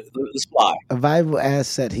fly. A valuable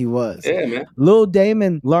asset he was. Yeah, man. Lil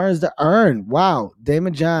Daymond learns to earn. Wow,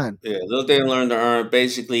 Daymond John. Yeah, Lil Daymond learn to earn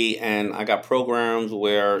basically, and I got programs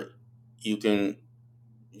where you can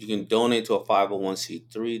donate to a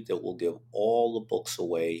 501c3 that will give all the books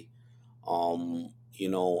away. And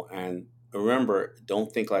remember, don't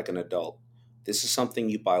think like an adult. This is something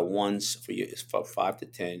you buy once it's for 5 to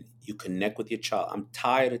 10. You connect with your child. I'm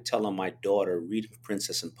tired of telling my daughter reading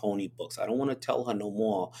Princess and Pony books. I don't want to tell her no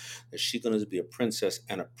more that she's going to be a princess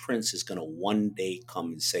and a prince is going to one day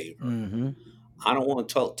come and save her. Mm-hmm. I don't want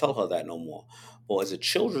to tell her that no more. But as a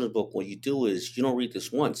children's book, what you do is you don't read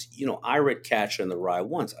this once. I read Catcher in the Rye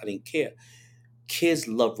once. I didn't care. Kids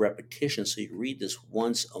love repetition, so you read this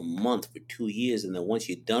once a month for 2 years, and then once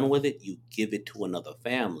you're done with it, you give it to another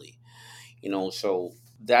family. So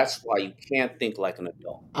that's why you can't think like an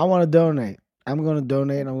adult. I want to donate. I'm going to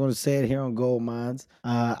donate. I'm going to say it here on Gold Minds.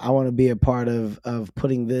 I want to be a part of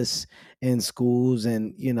putting this in schools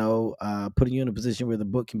and, putting you in a position where the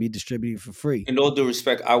book can be distributed for free. In all due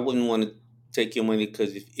respect, I wouldn't want to take your money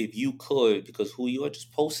because if you could, because who you are,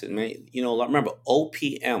 just post it, man. Remember,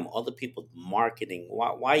 OPM, other people marketing.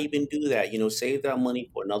 Why even do that? Save that money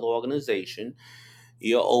for another organization.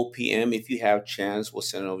 Your OPM, if you have chance, we'll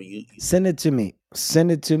send it over. Send it to me.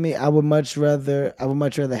 Send it to me. I would much rather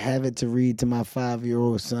have it to read to my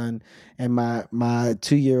 5-year-old son and my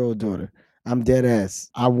 2-year-old daughter. I'm dead ass.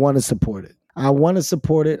 I want to support it. I want to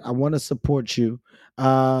support you.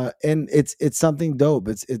 And it's something dope.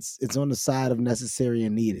 It's on the side of necessary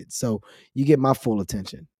and needed. So you get my full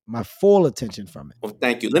attention from it. Well,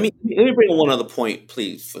 thank you. Let me bring one other point,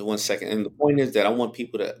 please, for 1 second. And the point is that I want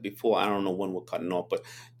people to, before, I don't know when we're cutting off, but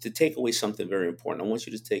to take away something very important. I want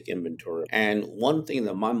you to take inventory. And one thing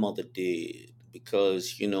that my mother did,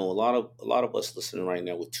 because a lot of us listening right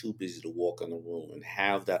now, we're too busy to walk in the room and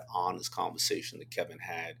have that honest conversation that Kevin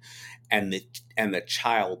had, and the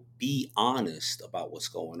child be honest about what's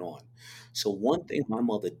going on. So one thing my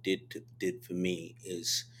mother did for me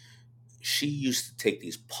is she used to take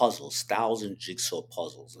these puzzles, 1,000 jigsaw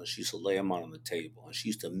puzzles, and she used to lay them out on the table, and she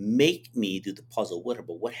used to make me do the puzzle with her.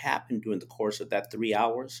 But what happened during the course of that 3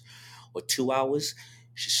 hours or 2 hours?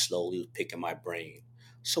 She slowly was picking my brain.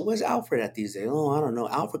 So where's Alfred at these days? Oh, I don't know.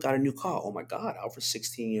 Alfred got a new car. Oh my God, Alfred's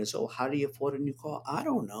 16 years old. How do you afford a new car? I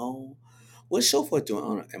don't know. What's so forth doing? I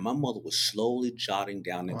don't know. And my mother was slowly jotting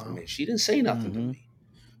down information. She didn't say nothing to me.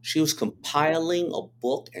 She was compiling a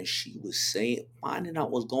book and she was finding out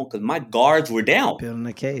what's going on because my guards were down. Building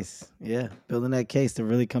a case. Yeah. Building that case to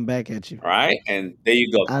really come back at you. All right. And there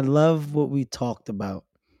you go. I love what we talked about.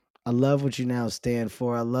 I love what you now stand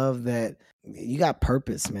for. I love that you got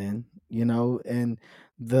purpose, man. And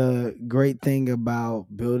the great thing about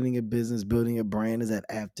building a business, building a brand is that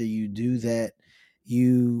after you do that,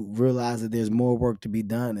 you realize that there's more work to be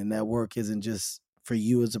done. And that work isn't just for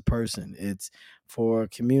you as a person. It's for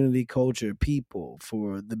community, culture, people,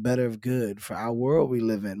 for the better of good, for our world we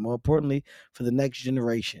live in, more importantly, for the next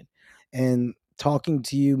generation. And talking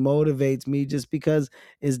to you motivates me just because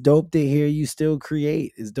it's dope to hear you still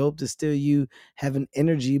create. It's dope to still you have an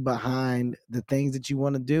energy behind the things that you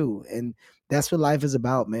want to do. And that's what life is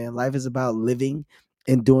about, man. Life is about living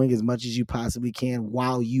and doing as much as you possibly can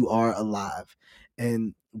while you are alive.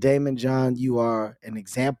 And Daymond John, you are an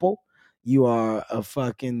example. You are a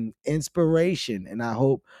fucking inspiration. And I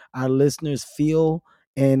hope our listeners feel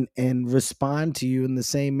and respond to you in the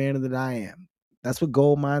same manner that I am. That's what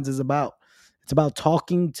Gold Minds is about. It's about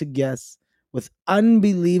talking to guests with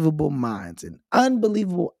unbelievable minds and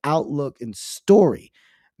unbelievable outlook and story,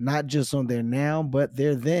 not just on their now, but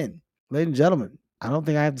their then. Ladies and gentlemen, I don't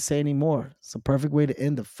think I have to say any more. It's a perfect way to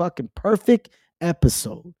end the fucking perfect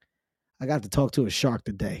episode. I got to talk to a shark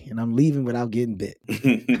today, and I'm leaving without getting bit.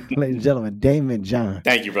 Ladies and gentlemen, Daymond John.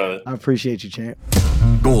 Thank you, brother. I appreciate you, champ.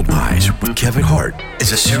 Gold Mines with Kevin Hart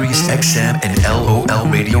is a Sirius XM and LOL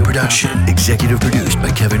radio production. Executive produced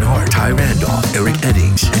by Kevin Hart, Ty Randolph, Eric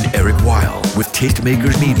Eddings, and Eric Weil. With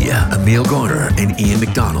Tastemakers Media, Emil Garner, and Ian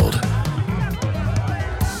McDonald.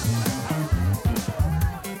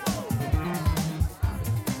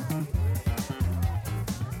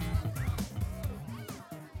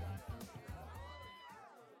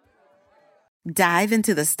 Dive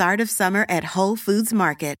into the start of summer at Whole Foods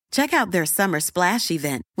Market. Check out their summer splash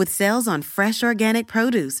event with sales on fresh organic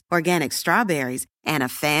produce, organic strawberries, and a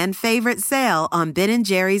fan favorite sale on Ben &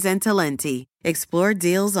 Jerry's and Talenti. Explore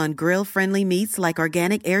deals on grill-friendly meats like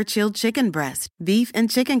organic air-chilled chicken breast, beef and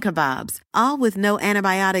chicken kebabs, all with no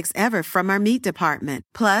antibiotics ever from our meat department.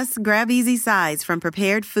 Plus, grab easy sides from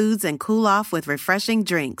prepared foods and cool off with refreshing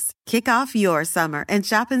drinks. Kick off your summer and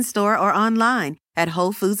shop in store or online at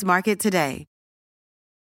Whole Foods Market today.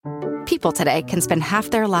 People today can spend half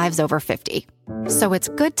their lives over 50. So it's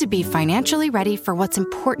good to be financially ready for what's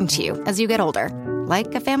important to you as you get older,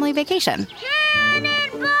 like a family vacation.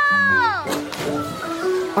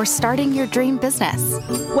 Or starting your dream business.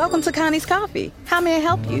 Welcome to Connie's Coffee. How may I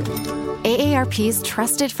help you? AARP's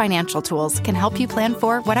trusted financial tools can help you plan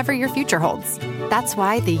for whatever your future holds. That's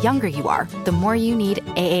why the younger you are, the more you need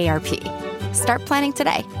AARP. Start planning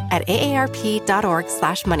today at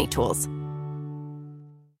aarp.org/moneytools.